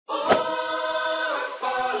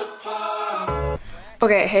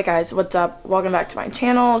Okay, hey guys, what's up? Welcome back to my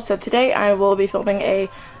channel. So today I will be filming a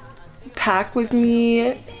pack with me.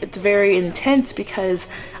 It's very intense because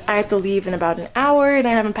I have to leave in about an hour and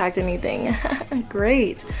I haven't packed anything.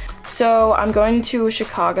 Great. So I'm going to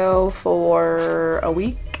Chicago for a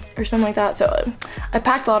week or something like that. So I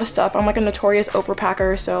packed a lot of stuff. I'm like a notorious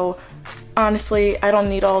overpacker, so honestly I don't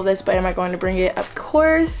need all of this, but am I going to bring it? Of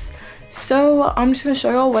course. So I'm just gonna show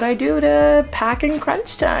y'all what I do to pack in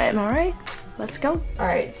crunch time. All right, let's go. All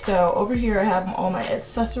right, so over here I have all my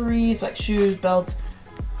accessories like shoes, belt,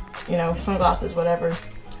 you know, sunglasses, whatever.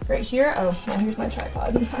 Right here, oh well, here's my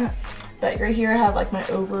tripod. But right here I have like my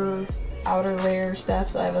outerwear stuff.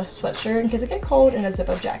 So I have a sweatshirt in case I get cold and a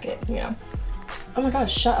zip-up jacket, you know. Oh my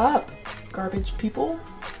gosh, shut up, garbage people.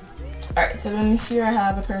 All right, so then here I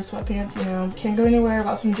have a pair of sweatpants, you know, can't go anywhere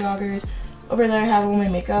without some joggers. Over there I have all my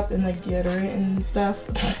makeup and like deodorant and stuff.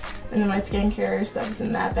 And then my skincare stuff is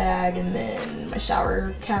in that bag, and then my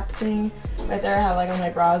shower cap thing. Right there I have like all my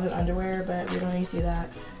bras and underwear, but we don't need to do that.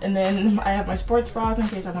 And then I have my sports bras in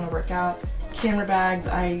case I want to work out. Camera bag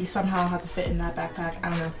that I somehow have to fit in that backpack, I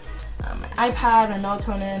don't know. My iPad, my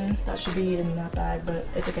melatonin, that should be in that bag, but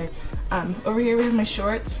it's okay. Over here we have my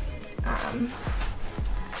shorts.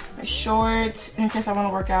 My shorts in case I want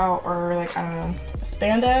to work out, or like, I don't know,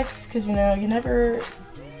 spandex, because you know,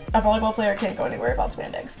 a volleyball player can't go anywhere without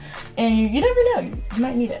spandex, and you never know, you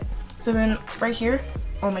might need it. So then right here,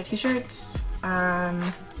 all my t-shirts.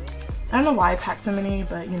 I don't know why I packed so many,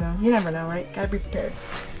 but you know, you never know, right? Gotta be prepared.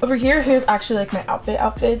 Over here, here's actually like my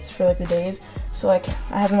outfits for like the days. So like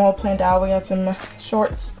I have them all planned out. We got some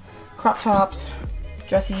shorts, crop tops,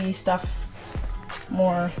 dressy stuff,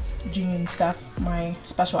 more jean stuff, my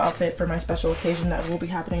special outfit for my special occasion that will be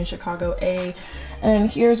happening in Chicago, and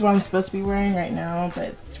here's what I'm supposed to be wearing right now, but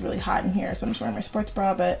it's really hot in here, so I'm just wearing my sports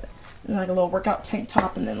bra, but like a little workout tank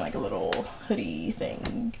top, and then like a little hoodie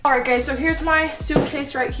thing. All right guys, so here's my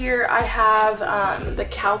suitcase right here. I have the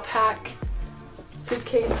Cowpack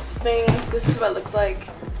suitcase thing. This is what it looks like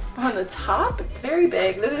on the top. It's very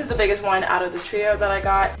big. This is the biggest one out of the trio that I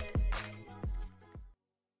got.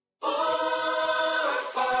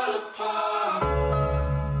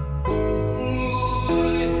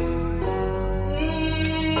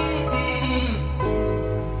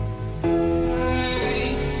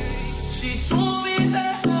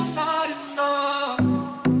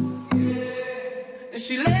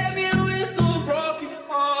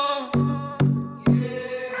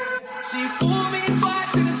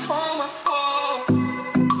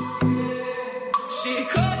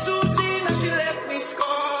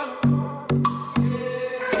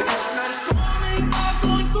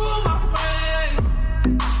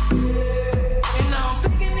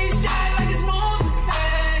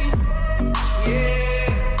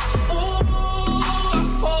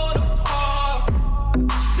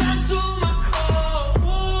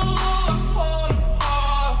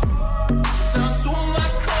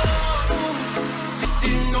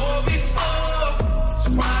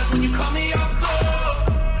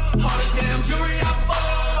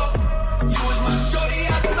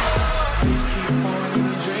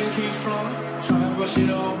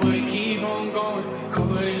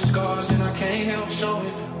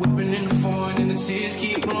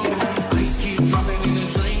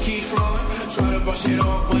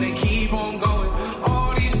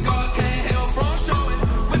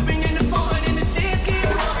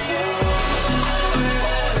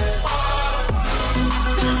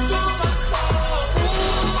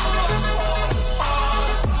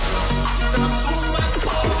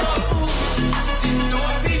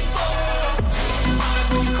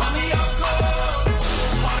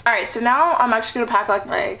 Alright, so now I'm actually gonna pack like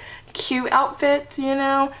my cute outfits, you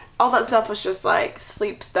know. All that stuff was just like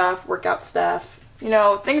sleep stuff, workout stuff, you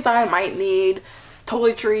know, things that I might need,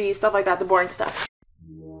 toiletries, stuff like that, the boring stuff.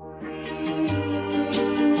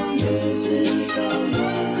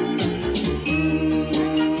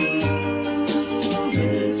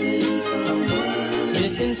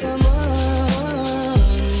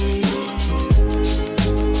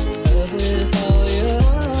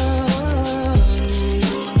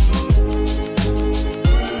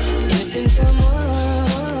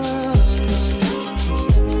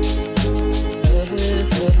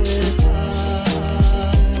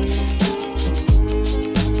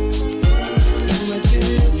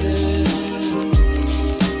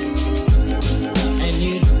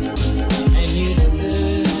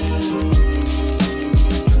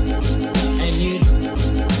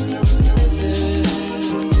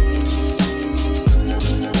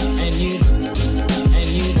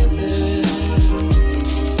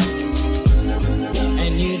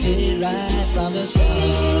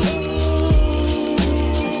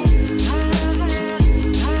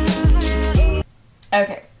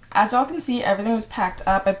 Okay, as y'all can see, everything was packed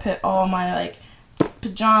up. I put all my like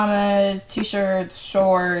pajamas, t-shirts,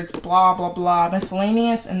 shorts, blah blah blah,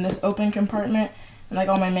 miscellaneous in this open compartment, and like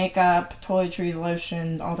all my makeup, toiletries,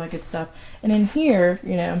 lotion, all that good stuff. And in here,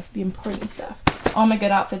 you know, the important stuff. All my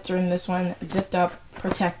good outfits are in this one, zipped up,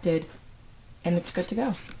 protected, and it's good to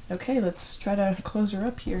go. Okay, let's try to close her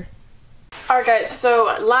up here. Alright guys,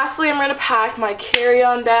 so lastly I'm going to pack my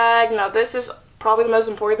carry-on bag. Now this is probably the most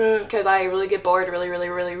important because I really get bored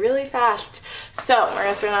really fast. So we're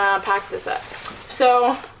just going to pack this up.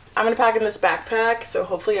 So I'm going to pack in this backpack, so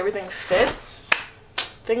hopefully everything fits.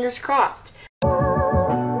 Fingers crossed.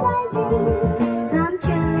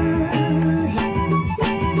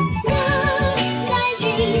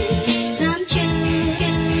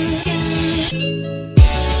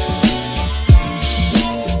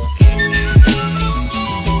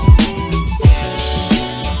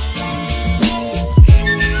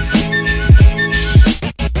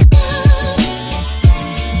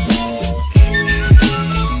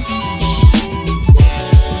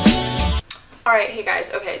 Alright, hey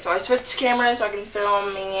guys, okay, so I switched cameras so I can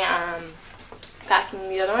film me packing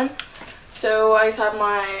the other one. So I just have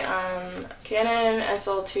my Canon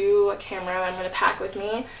SL2 camera that I'm going to pack with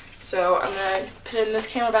me. So I'm going to put it in this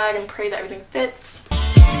camera bag and pray that everything fits.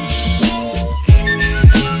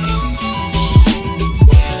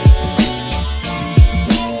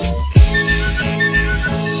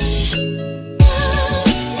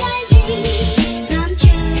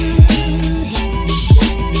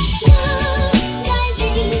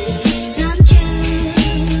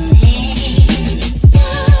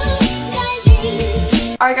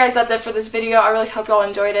 Alright guys, that's it for this video. I really hope y'all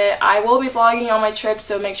enjoyed it. I will be vlogging on my trip,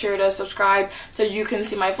 so make sure to subscribe so you can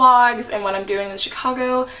see my vlogs and what I'm doing in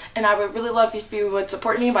Chicago. And I would really love if you would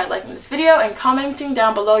support me by liking this video and commenting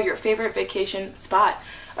down below your favorite vacation spot.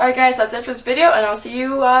 Alright guys, that's it for this video, and I'll see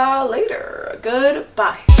you later.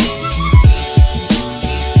 Goodbye.